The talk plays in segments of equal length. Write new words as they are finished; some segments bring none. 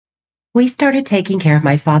We started taking care of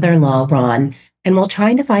my father-in-law, Ron, and while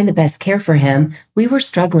trying to find the best care for him, we were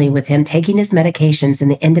struggling with him taking his medications in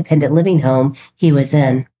the independent living home he was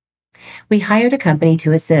in. We hired a company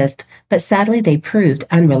to assist, but sadly they proved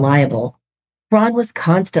unreliable. Ron was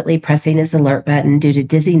constantly pressing his alert button due to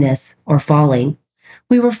dizziness or falling.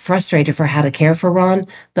 We were frustrated for how to care for Ron,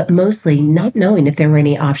 but mostly not knowing if there were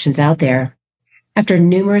any options out there. After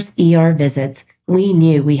numerous ER visits, we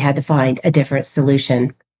knew we had to find a different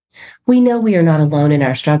solution. We know we are not alone in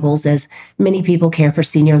our struggles as many people care for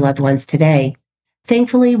senior loved ones today.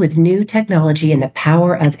 Thankfully, with new technology and the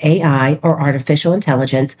power of AI or artificial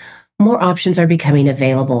intelligence, more options are becoming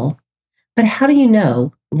available. But how do you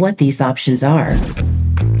know what these options are?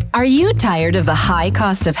 Are you tired of the high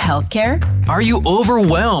cost of healthcare? Are you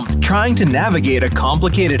overwhelmed trying to navigate a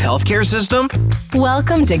complicated healthcare system?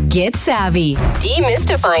 Welcome to Get Savvy,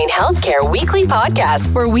 Demystifying Healthcare weekly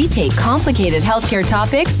podcast where we take complicated healthcare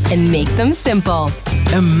topics and make them simple.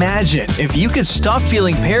 Imagine if you could stop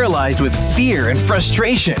feeling paralyzed with fear and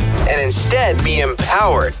frustration and instead be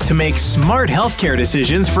empowered to make smart healthcare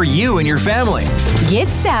decisions for you and your family. Get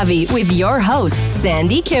Savvy with your host,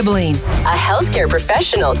 Sandy Kibling, a healthcare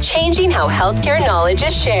professional changing how healthcare knowledge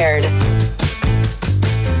is shared.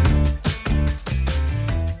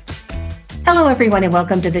 Hello, everyone, and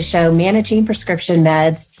welcome to the show, Managing Prescription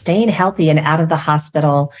Meds, Staying Healthy and Out of the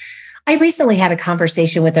Hospital. I recently had a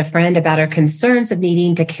conversation with a friend about her concerns of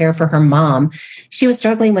needing to care for her mom. She was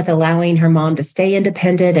struggling with allowing her mom to stay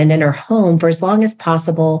independent and in her home for as long as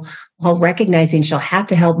possible, while recognizing she'll have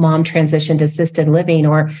to help mom transition to assisted living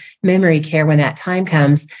or memory care when that time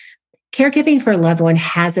comes. Caregiving for a loved one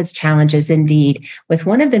has its challenges indeed, with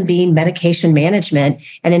one of them being medication management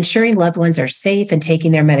and ensuring loved ones are safe and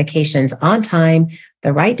taking their medications on time,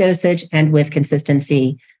 the right dosage, and with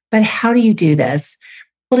consistency. But how do you do this?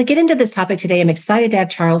 Well, to get into this topic today, I'm excited to have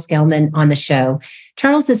Charles Gelman on the show.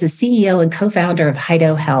 Charles is the CEO and co-founder of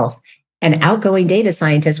HiDO Health, an outgoing data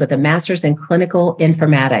scientist with a master's in clinical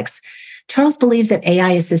informatics. Charles believes that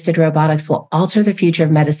AI-assisted robotics will alter the future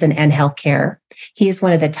of medicine and healthcare. He is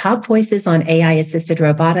one of the top voices on AI-assisted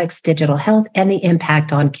robotics, digital health, and the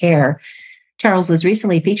impact on care. Charles was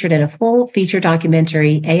recently featured in a full feature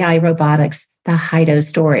documentary, AI Robotics, The HiDO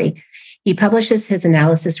Story. He publishes his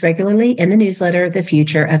analysis regularly in the newsletter, The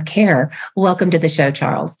Future of Care. Welcome to the show,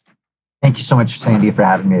 Charles. Thank you so much, Sandy, for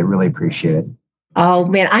having me. I really appreciate it. Oh,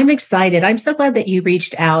 man, I'm excited. I'm so glad that you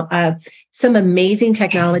reached out. Some amazing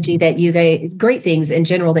technology that you guys, great things in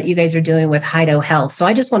general that you guys are doing with HiDO Health. So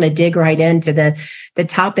I just want to dig right into the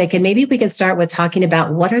topic. And maybe we can start with talking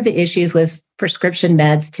about what are the issues with prescription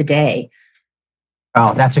meds today?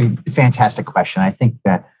 Oh, that's a fantastic question. I think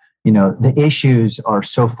that, the issues are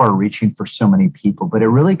so far reaching for so many people, but it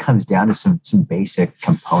really comes down to some basic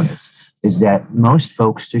components, is that most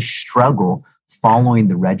folks just struggle following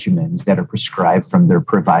the regimens that are prescribed from their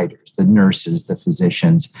providers, the nurses, the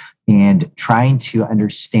physicians, and trying to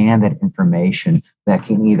understand that information that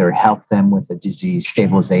can either help them with a disease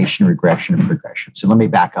stabilization, regression, or progression. So let me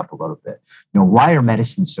back up a little bit. Why are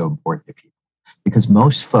medicines so important to people? Because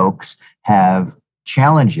most folks have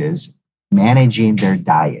challenges managing their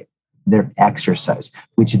diet, their exercise,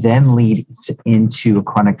 which then leads into a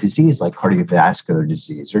chronic disease like cardiovascular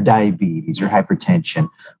disease or diabetes or hypertension.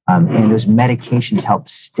 And those medications help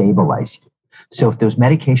stabilize you. So if those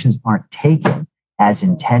medications aren't taken as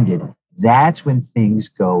intended, that's when things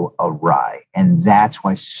go awry. And that's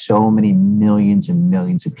why so many millions and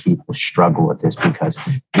millions of people struggle with this, because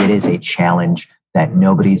it is a challenge that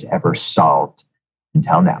nobody's ever solved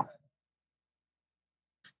until now.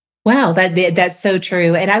 Wow, that's so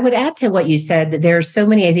true. And I would add to what you said that there are so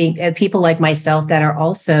many, I think, people like myself that are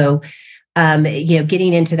also,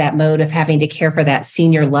 getting into that mode of having to care for that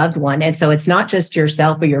senior loved one. And so it's not just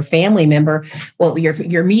yourself or your family member, well, your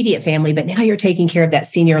immediate family, but now you're taking care of that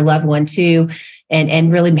senior loved one too,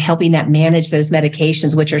 and really helping that manage those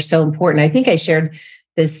medications, which are so important. I think I shared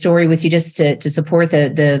this story with you just to support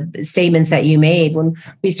the statements that you made. When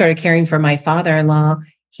we started caring for my father-in-law,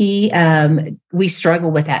 we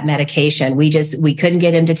struggled with that medication. We couldn't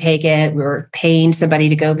get him to take it. We were paying somebody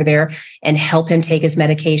to go over there and help him take his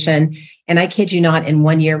medication. And I kid you not, in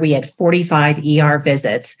 1 year, we had 45 ER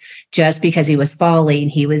visits just because he was falling.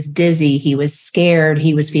 He was dizzy. He was scared.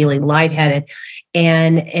 He was feeling lightheaded.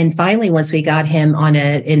 And finally, once we got him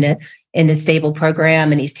in a stable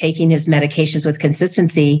program and he's taking his medications with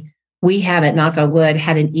consistency, we haven't, knock on wood,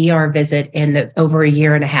 had an ER visit in over a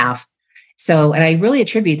year and a half. So, and I really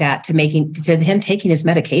attribute that to him taking his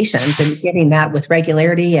medications and getting that with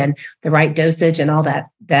regularity and the right dosage and all that.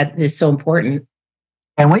 That is so important.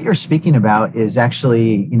 And what you're speaking about is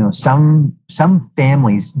actually, some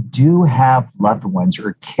families do have loved ones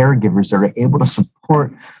or caregivers that are able to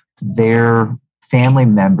support their family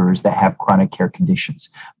members that have chronic care conditions.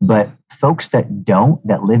 But folks that don't,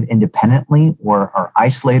 that live independently or are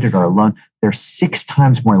isolated or alone, they're 6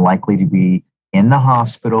 times more likely to be in the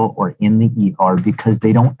hospital or in the ER because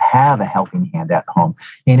they don't have a helping hand at home.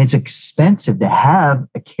 And it's expensive to have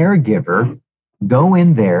a caregiver go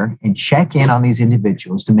in there and check in on these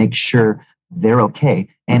individuals to make sure they're okay.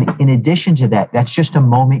 And in addition to that, that's just a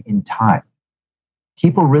moment in time.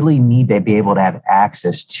 People really need to be able to have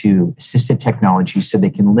access to assisted technology so they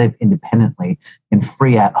can live independently and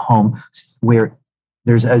free at home, where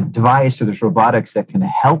there's a device or there's robotics that can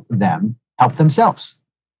help them help themselves.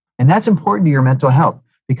 And that's important to your mental health,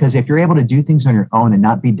 because if you're able to do things on your own and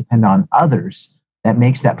not be dependent on others, that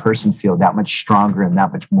makes that person feel that much stronger and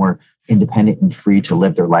that much more independent and free to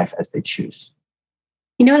live their life as they choose.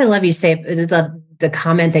 You know what I love you say, the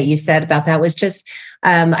comment that you said about that was just,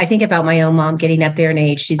 I think about my own mom getting up there in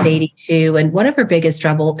age. She's 82. And one of her biggest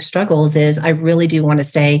struggles is I really do want to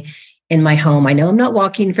stay in my home. I know I'm not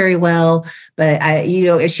walking very well, but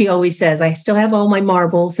as she always says, I still have all my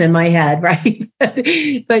marbles in my head, right?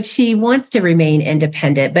 But she wants to remain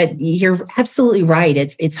independent. But you're absolutely right.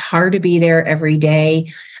 It's hard to be there every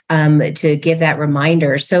day to give that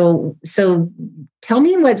reminder. So tell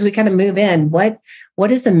me, as we kind of move in,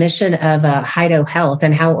 what is the mission of HiDO Health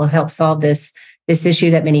and how it will help solve this issue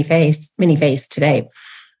that many face today?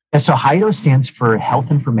 Yeah, so HiDO stands for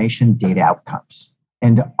Health Information Data Outcomes.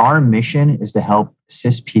 And our mission is to help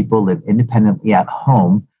assist people live independently at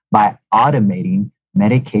home by automating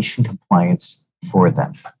medication compliance for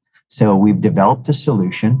them. So we've developed a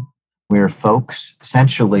solution where folks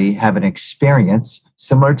essentially have an experience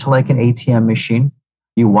similar to like an ATM machine.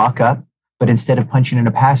 You walk up, but instead of punching in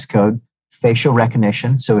a passcode, facial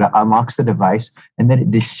recognition, so it unlocks the device, and then it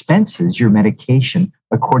dispenses your medication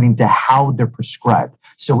according to how they're prescribed.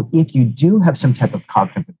 So if you do have some type of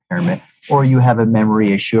cognitive impairment, or you have a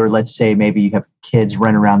memory issue, or let's say maybe you have kids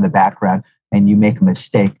run around the background and you make a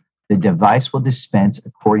mistake, the device will dispense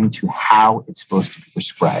according to how it's supposed to be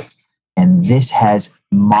prescribed. And this has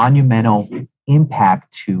monumental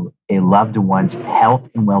impact to a loved one's health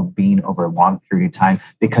and well-being over a long period of time,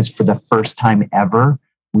 because for the first time ever,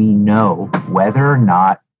 we know whether or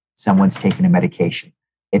not someone's taking a medication.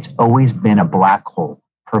 It's always been a black hole.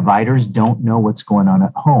 Providers don't know what's going on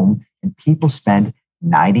at home, and people spend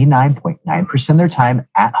 99.9% of their time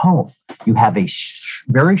at home. You have a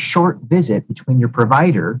very short visit between your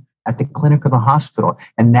provider at the clinic or the hospital,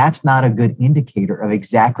 and that's not a good indicator of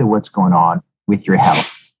exactly what's going on with your health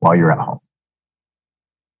while you're at home.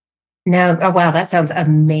 No, oh wow, that sounds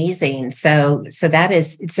amazing. So that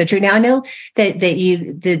is so true. Now I know that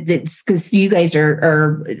because you guys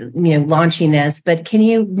are launching this, but can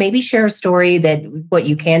you maybe share a story what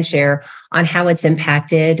you can share on how it's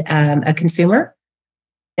impacted a consumer?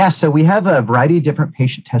 Yeah, so we have a variety of different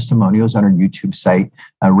patient testimonials on our YouTube site,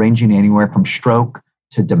 ranging anywhere from stroke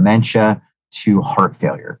to dementia to heart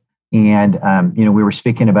failure. And, we were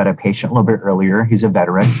speaking about a patient a little bit earlier. He's a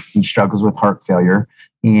veteran. He struggles with heart failure,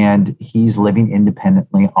 and he's living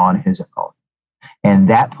independently on his own. And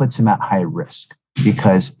that puts him at high risk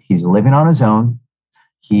because he's living on his own.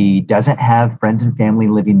 He doesn't have friends and family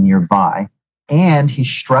living nearby, and he's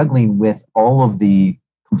struggling with all of the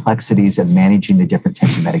complexities of managing the different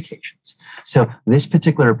types of medications. So this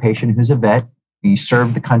particular patient, who's a vet, he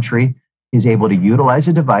served the country, is able to utilize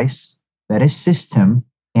a device that assists him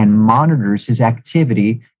and monitors his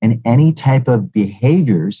activity and any type of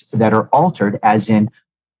behaviors that are altered, as in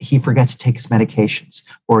he forgets to take his medications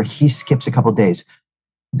or he skips a couple of days.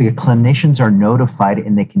 The clinicians are notified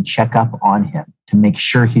and they can check up on him to make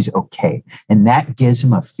sure he's okay. And that gives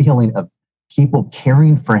him a feeling of people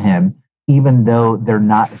caring for him, even though they're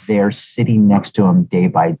not there sitting next to him day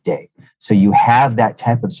by day. So you have that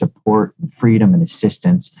type of support and freedom and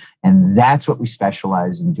assistance. And that's what we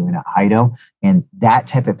specialize in doing at HiDO. And that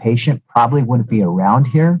type of patient probably wouldn't be around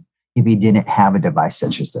here if he didn't have a device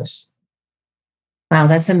such as this. Wow,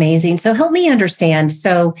 that's amazing. So help me understand.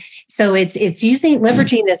 So it's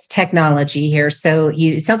leveraging this technology here. So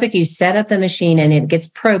it sounds like you set up the machine and it gets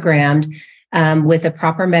programmed with the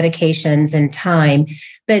proper medications and time.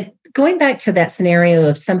 But going back to that scenario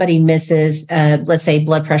of somebody misses, let's say,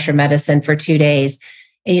 blood pressure medicine for 2 days,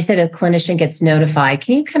 and you said a clinician gets notified,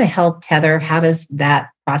 can you kind of help tether how does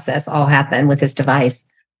that process all happen with this device?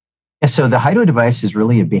 Yeah, so the HiDO device is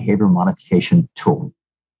really a behavior modification tool.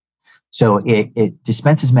 So it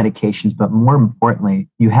dispenses medications, but more importantly,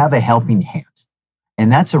 you have a helping hand,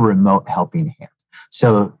 and that's a remote helping hand.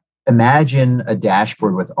 So imagine a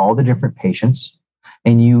dashboard with all the different patients,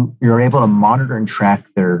 and you're able to monitor and track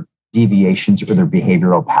their deviations or their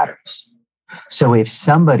behavioral patterns. So if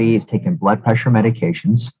somebody is taking blood pressure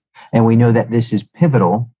medications, and we know that this is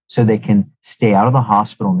pivotal so they can stay out of the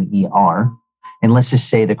hospital in the ER, and let's just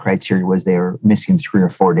say the criteria was they were missing 3 or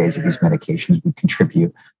 4 days of these medications would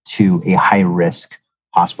contribute to a high risk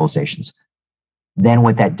hospitalizations. Then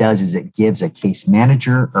what that does is it gives a case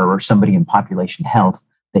manager or somebody in population health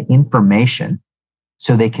the information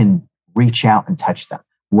so they can reach out and touch them,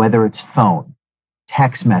 whether it's phone,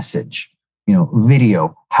 text message,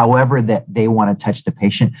 video, however that they want to touch the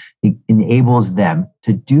patient. It enables them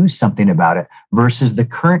to do something about it versus the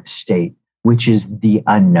current state, which is the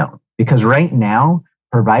unknown. Because right now,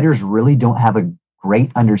 providers really don't have a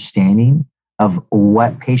great understanding of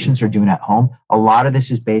what patients are doing at home. A lot of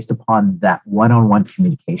this is based upon that one-on-one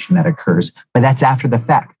communication that occurs, but that's after the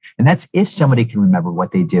fact. And that's if somebody can remember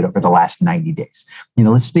what they did over the last 90 days.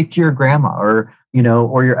 Let's speak to your grandma or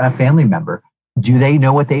your family member. Do they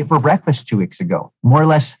know what they ate for breakfast 2 weeks ago? More or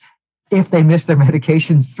less, if they missed their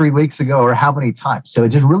medications 3 weeks ago or how many times. So it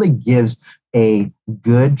just really gives a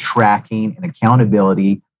good tracking and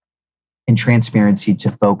accountability and transparency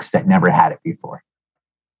to folks that never had it before.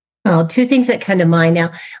 Well, two things that come to mind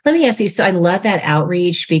now. Let me ask you, so I love that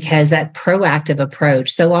outreach because that proactive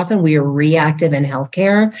approach. So often we are reactive in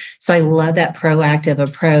healthcare. So I love that proactive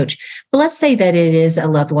approach. But let's say that it is a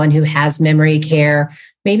loved one who has memory care,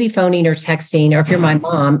 maybe phoning or texting, or if you're my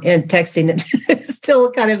mom, and texting is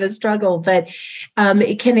still kind of a struggle. But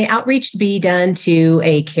can the outreach be done to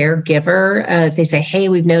a caregiver? If they say, hey,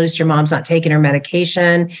 we've noticed your mom's not taking her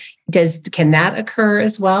medication, can that occur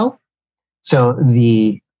as well? So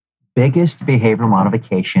the biggest behavioral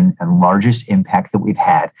modification and largest impact that we've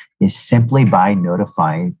had is simply by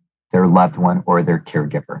notifying their loved one or their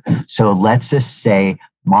caregiver. So let's just say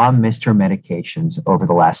mom missed her medications over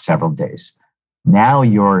the last several days. Now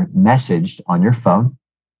you're messaged on your phone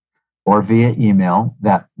or via email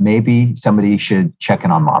that maybe somebody should check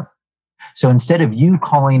in on mom. So instead of you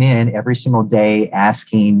calling in every single day,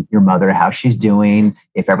 asking your mother how she's doing,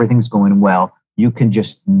 if everything's going well, you can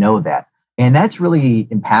just know that. And that's really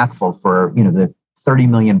impactful for, the 30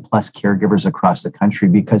 million plus caregivers across the country,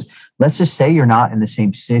 because let's just say you're not in the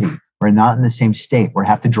same city or not in the same state or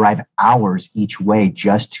have to drive hours each way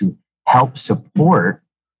just to help support,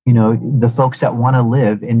 the folks that want to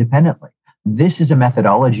live independently. This is a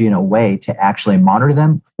methodology in a way to actually monitor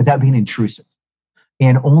them without being intrusive.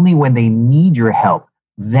 And only when they need your help,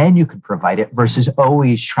 then you can provide it versus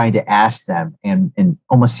always trying to ask them and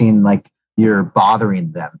almost seem like you're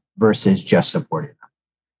bothering them versus just supporting them.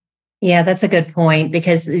 Yeah, that's a good point,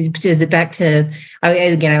 because back to,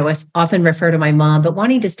 again, I always often refer to my mom, but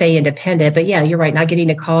wanting to stay independent. But yeah, you're right, not getting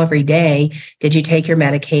a call every day. Did you take your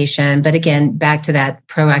medication? But again, back to that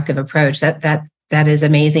proactive approach, that is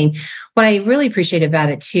amazing. What I really appreciate about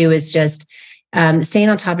it too is just staying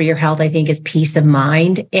on top of your health, I think, is peace of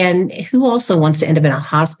mind. And who also wants to end up in a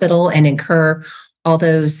hospital and incur all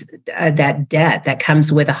those that debt that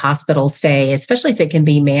comes with a hospital stay, especially if it can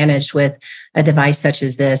be managed with a device such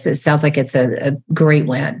as this? It sounds like it's a great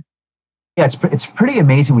win. Yeah, it's pretty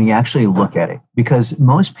amazing when you actually look at it, because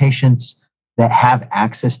most patients that have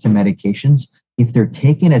access to medications, if they're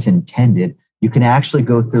taken as intended, you can actually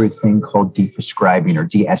go through a thing called deprescribing or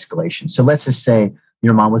de-escalation. So let's just say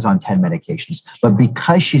your mom was on 10 medications, but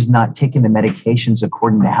because she's not taking the medications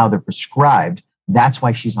according to how they're prescribed, that's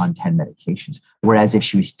why she's on 10 medications. Whereas if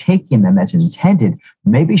she was taking them as intended,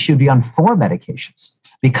 maybe she'd be on 4 medications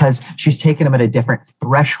because she's taking them at a different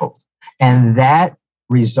threshold. And that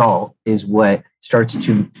result is what starts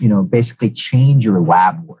to, basically change your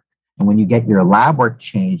lab work. And when you get your lab work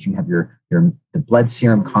changed, you have the blood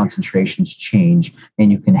serum concentrations change,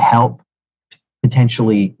 and you can help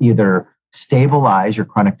potentially either stabilize your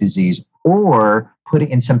chronic disease or put it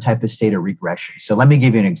in some type of state of regression. So let me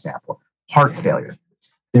give you an example. Heart failure.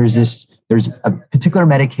 There's a particular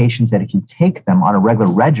medications that if you take them on a regular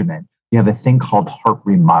regimen, you have a thing called heart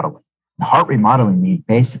remodeling. And heart remodeling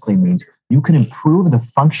basically means you can improve the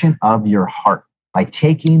function of your heart by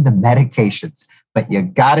taking the medications, but you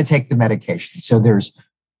got to take the medications. So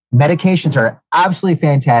medications are absolutely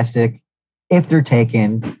fantastic if they're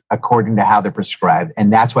taken according to how they're prescribed.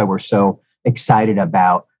 And that's why we're so excited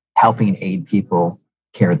about helping aid people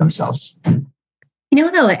care themselves.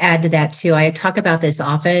 What I'll add to that too, I talk about this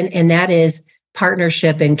often, and that is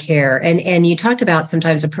partnership and care. And you talked about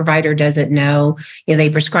sometimes a provider doesn't know, they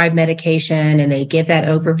prescribe medication and they give that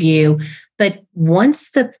overview. But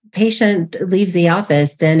once the patient leaves the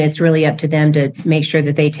office, then it's really up to them to make sure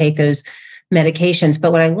that they take those medications.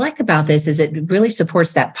 But what I like about this is it really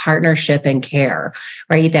supports that partnership and care,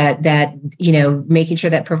 right? That making sure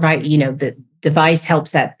that the device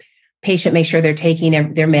helps that patient make sure they're taking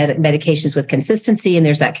their medications with consistency, and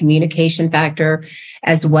there's that communication factor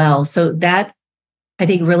as well. So that I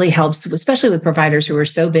think really helps, especially with providers who are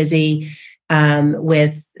so busy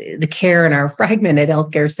with the care in our fragmented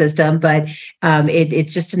healthcare system. But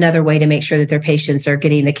it's just another way to make sure that their patients are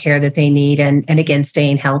getting the care that they need, and again,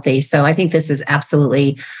 staying healthy. So I think this is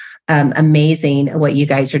absolutely amazing what you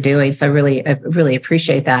guys are doing. So I really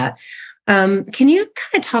appreciate that. Can you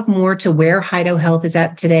kind of talk more to where HiDO Health is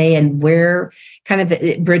at today, and where kind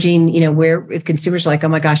of bridging, where if consumers are like, oh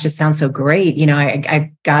my gosh, this sounds so great,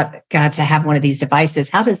 I got to have one of these devices.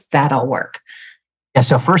 How does that all work? Yeah.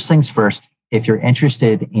 So first things first, if you're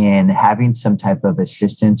interested in having some type of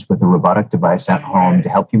assistance with a robotic device at home to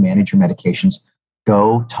help you manage your medications,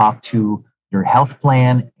 go talk to your health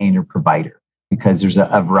plan and your provider, because there's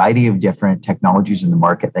a variety of different technologies in the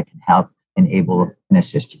market that can help enable and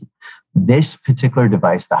assist you. This particular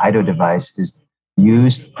device, the HiDO device, is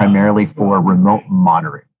used primarily for remote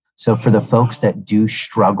monitoring. So for the folks that do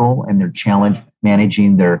struggle and they're challenged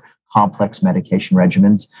managing their complex medication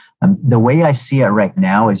regimens, the way I see it right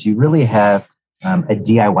now is you really have a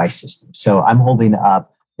DIY system. So I'm holding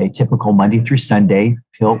up a typical Monday through Sunday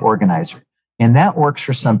pill organizer, and that works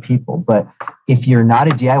for some people. But if you're not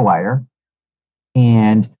a DIYer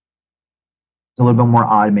and it's a little bit more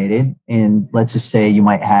automated, and let's just say you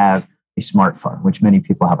might have a smartphone, which many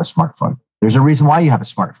people have a smartphone. There's a reason why you have a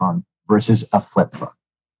smartphone versus a flip phone,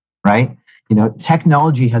 right?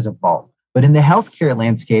 Technology has evolved, but in the healthcare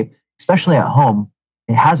landscape, especially at home,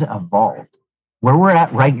 it hasn't evolved. Where we're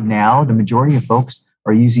at right now, the majority of folks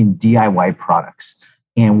are using DIY products,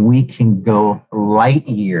 and we can go light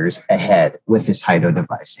years ahead with this HiDO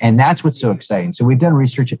device. And that's what's so exciting. So we've done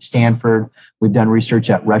research at Stanford, we've done research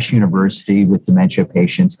at Rush University with dementia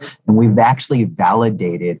patients, and we've actually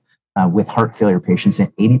validated with heart failure patients an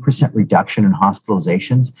 80% reduction in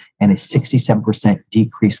hospitalizations and a 67%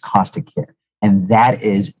 decreased cost of care. And that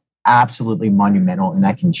is absolutely monumental, and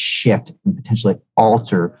that can shift and potentially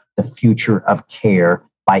alter the future of care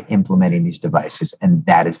by implementing these devices. And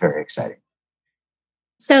that is very exciting.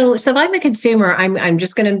 So if I'm a consumer, I'm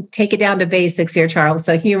just going to take it down to basics here, Charles.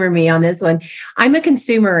 So humor me on this one. I'm a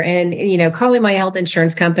consumer, and calling my health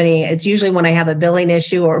insurance company, it's usually when I have a billing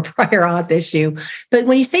issue or a prior auth issue. But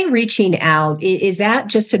when you say reaching out, is that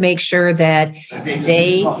just to make sure that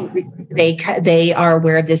they are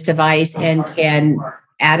aware of this device and can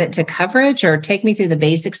add it to coverage, or take me through the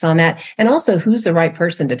basics on that? And also, who's the right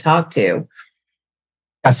person to talk to?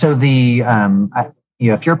 So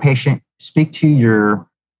if you're a patient, speak to your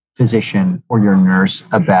physician or your nurse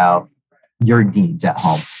about your needs at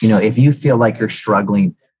home. If you feel like you're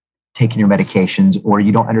struggling taking your medications, or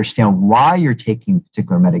you don't understand why you're taking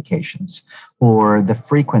particular medications, or the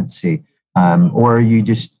frequency, or you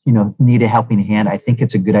just need a helping hand, I think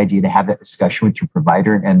it's a good idea to have that discussion with your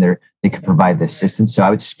provider, and they can provide the assistance. So I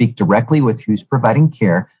would speak directly with who's providing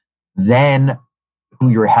care, then who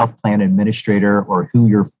your health plan administrator or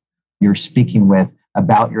who you're speaking with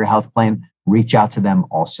about your health plan, reach out to them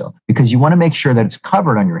also, because you want to make sure that it's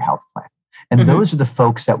covered on your health plan. And those are the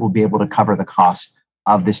folks that will be able to cover the cost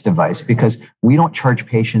of this device, because we don't charge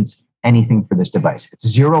patients anything for this device. It's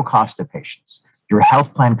zero cost to patients. Your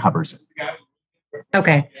health plan covers it.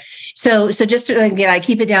 Okay. So just to, again, I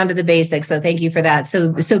keep it down to the basics. So thank you for that.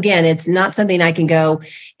 So again, it's not something I can go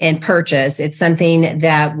and purchase. It's something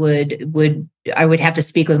that I would have to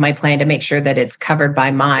speak with my plan to make sure that it's covered by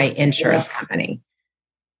my insurance company.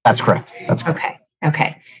 That's correct. That's correct.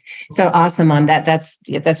 Okay. So awesome on that.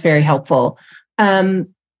 That's very helpful.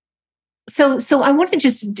 So I want to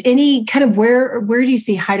just any kind of where do you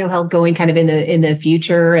see HiDO Health going kind of in the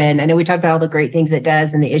future? And I know we talked about all the great things it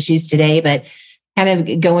does and the issues today, but kind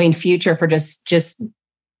of going future for just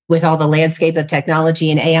with all the landscape of technology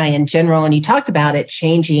and AI in general. And you talked about it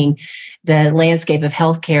changing the landscape of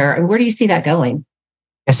healthcare. And where do you see that going?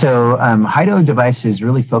 So HiDO device is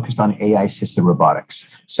really focused on AI-assisted robotics.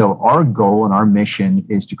 So our goal and our mission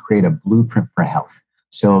is to create a blueprint for health.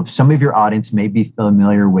 So some of your audience may be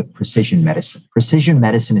familiar with precision medicine. Precision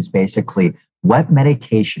medicine is basically what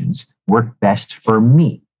medications work best for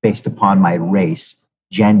me based upon my race,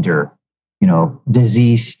 gender,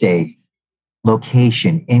 disease state,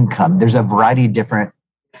 location, income. There's a variety of different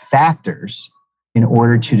factors in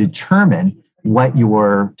order to determine what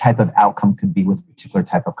your type of outcome could be with a particular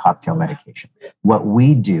type of cocktail medication. What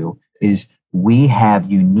we do is we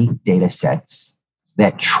have unique data sets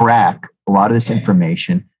that track a lot of this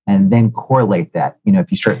information and then correlate that.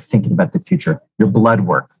 If you start thinking about the future, your blood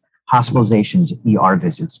work, hospitalizations, ER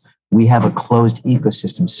visits. We have a closed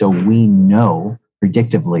ecosystem, so we know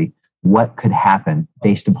predictively what could happen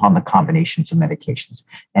based upon the combinations of medications.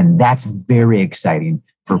 And that's very exciting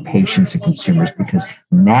for patients and consumers because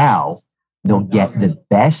now they'll get the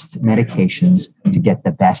best medications to get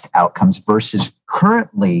the best outcomes versus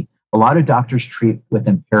currently a lot of doctors treat with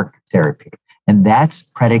empiric therapy. And that's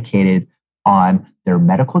predicated on their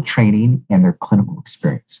medical training and their clinical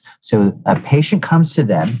experience. So a patient comes to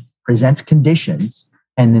them, presents conditions,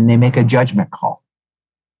 and then they make a judgment call.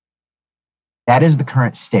 That is the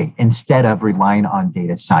current state instead of relying on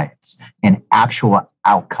data science and actual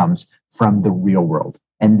outcomes from the real world.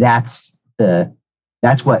 And that's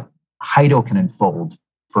what HiDO can unfold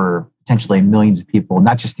for potentially millions of people,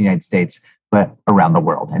 not just the United States, but around the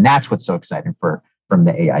world. And that's what's so exciting from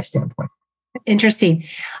the AI standpoint. Interesting.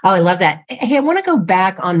 Oh, I love that. Hey, I want to go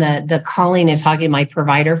back on the calling and talking to my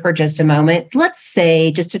provider for just a moment. Let's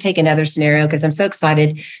say, just to take another scenario, because I'm so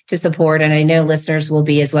excited to support, and I know listeners will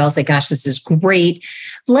be as well, say, gosh, this is great.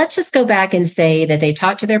 Let's just go back and say that they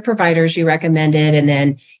talked to their providers you recommended, and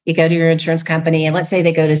then you go to your insurance company, and let's say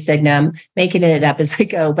they go to Cigna, making it up as I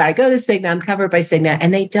go, but I go to Cigna, I'm covered by Cigna,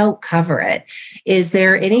 and they don't cover it. Is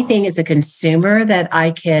there anything as a consumer that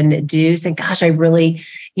I can do? Say, gosh, I really,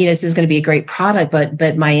 this is going to be a great product,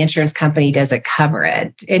 but my insurance company doesn't cover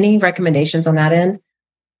it. Any recommendations on that end?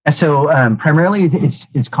 So primarily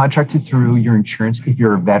it's contracted through your insurance. If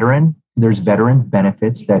you're a veteran, there's veteran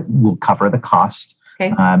benefits that will cover the cost.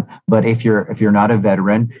 Okay. But if you're not a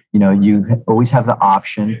veteran, you always have the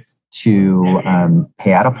option to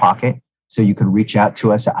pay out of pocket. So you could reach out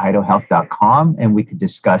to us at hidohealth.com and we could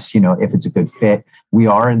discuss, if it's a good fit. We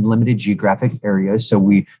are in limited geographic areas. So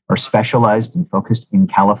we are specialized and focused in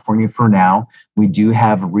California for now. We do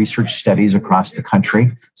have research studies across the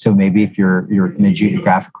country. So maybe if you're in a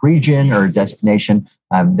geographic region or a destination,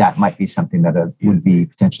 that might be something that would be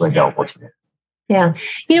potentially available to you. Yeah.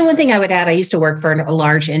 One thing I would add, I used to work for a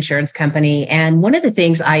large insurance company. And one of the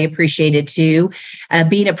things I appreciated too,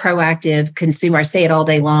 being a proactive consumer, I say it all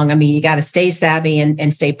day long. I mean, you got to stay savvy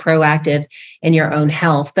and stay proactive in your own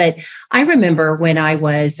health. But I remember when I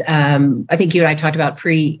was, I think you and I talked about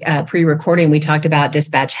pre-recording, we talked about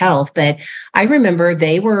Dispatch Health, but I remember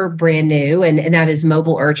they were brand new and that is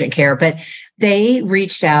mobile urgent care. But they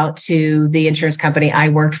reached out to the insurance company I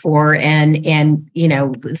worked for and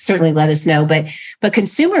certainly let us know. But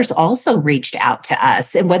consumers also reached out to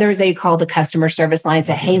us, and whether they call the customer service line and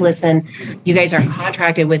say, "Hey, listen, you guys aren't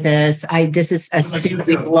contracted with us. This is a suit.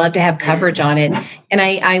 We'd love to have coverage on it." And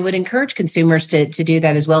I would encourage consumers to do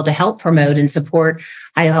that as well, to help promote and support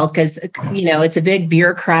HiDO Health, because it's a big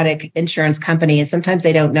bureaucratic insurance company, and sometimes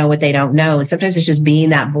they don't know what they don't know, and sometimes it's just being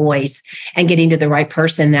that voice and getting to the right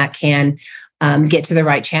person that can get to the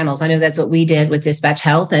right channels. I know that's what we did with Dispatch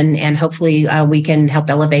Health, and hopefully we can help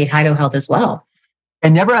elevate HiDO Health as well.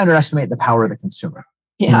 And never underestimate the power of the consumer.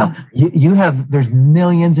 Yeah. There's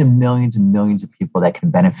millions and millions and millions of people that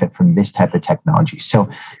can benefit from this type of technology. So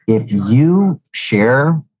if you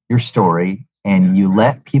share your story and you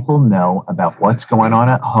let people know about what's going on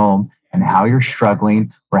at home and how you're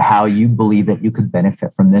struggling or how you believe that you could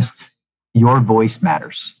benefit from this, your voice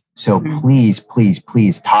matters. So please, please,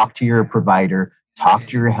 please talk to your provider, talk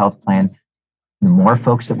to your health plan. The more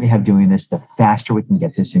folks that we have doing this, the faster we can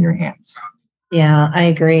get this in your hands. Yeah, I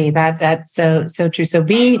agree. That's so true. So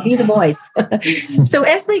be the voice. So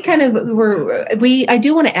as we kind of I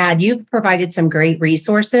do want to add, you've provided some great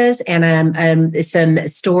resources and some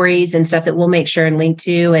stories and stuff that we'll make sure and link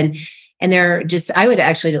to, and they're just, I would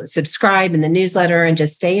actually subscribe in the newsletter and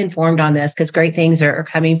just stay informed on this because great things are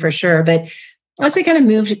coming for sure. But as we kind of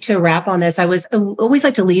move to a wrap on this, I always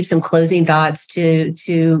like to leave some closing thoughts to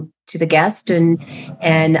the guest and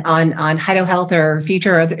on HiDO Health or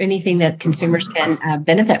future, or anything that consumers can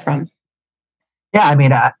benefit from. Yeah, I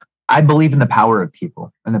mean, I believe in the power of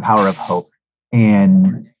people and the power of hope,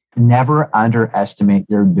 and never underestimate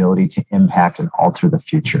your ability to impact and alter the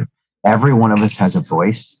future. Every one of us has a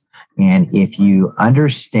voice. And if you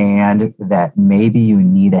understand that maybe you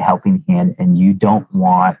need a helping hand and you don't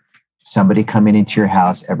want somebody coming into your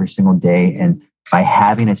house every single day, and by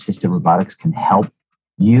having assisted robotics can help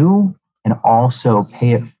you and also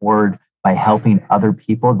pay it forward by helping other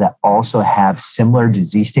people that also have similar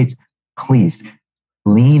disease states, please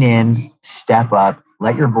lean in, step up,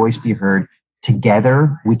 let your voice be heard.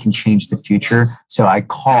 Together, we can change the future. So I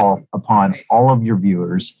call upon all of your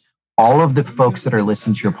viewers, all of the folks that are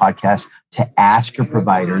listening to your podcast, to ask your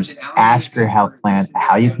providers, ask your health plan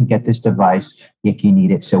how you can get this device if you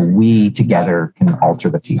need it, so we together can alter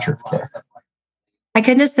the future of care. I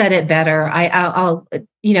couldn't have said it better. I'll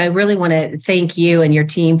I really want to thank you and your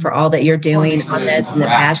team for all that you're doing on this and the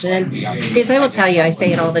passion. Because I will tell you, I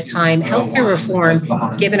say it all the time, healthcare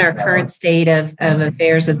reform, given our current state of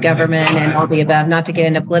affairs of government and all the above, not to get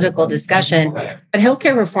into political discussion, but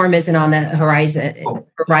healthcare reform isn't on the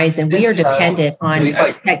horizon. We are dependent on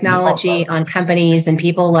technology, on companies and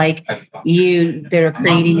people like you that are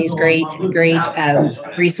creating these great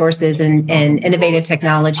resources and innovative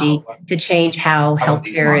technology to change how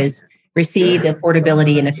healthcare is received, the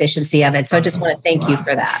affordability and efficiency of it. So I just want to thank you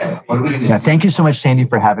for that. Yeah, thank you so much, Sandy,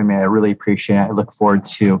 for having me. I really appreciate it. I look forward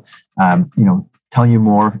to, telling you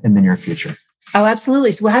more in the near future. Oh,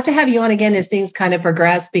 absolutely. So we'll have to have you on again as things kind of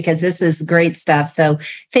progress, because this is great stuff. So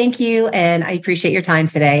thank you. And I appreciate your time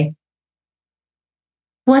today.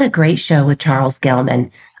 What a great show with Charles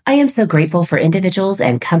Gelman. I am so grateful for individuals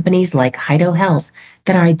and companies like HiDO Health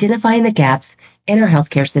that are identifying the gaps in our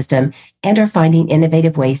healthcare system and are finding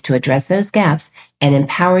innovative ways to address those gaps and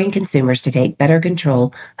empowering consumers to take better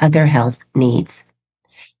control of their health needs.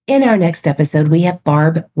 In our next episode, we have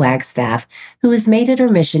Barb Wagstaff, who has made it her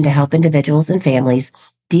mission to help individuals and families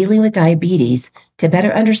dealing with diabetes to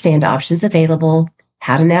better understand options available,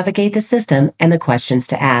 how to navigate the system, and the questions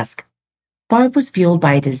to ask. Barb was fueled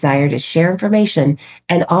by a desire to share information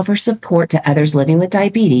and offer support to others living with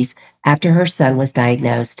diabetes after her son was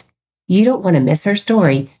diagnosed. You don't want to miss her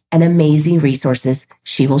story and amazing resources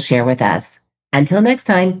she will share with us. Until next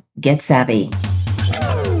time, get savvy.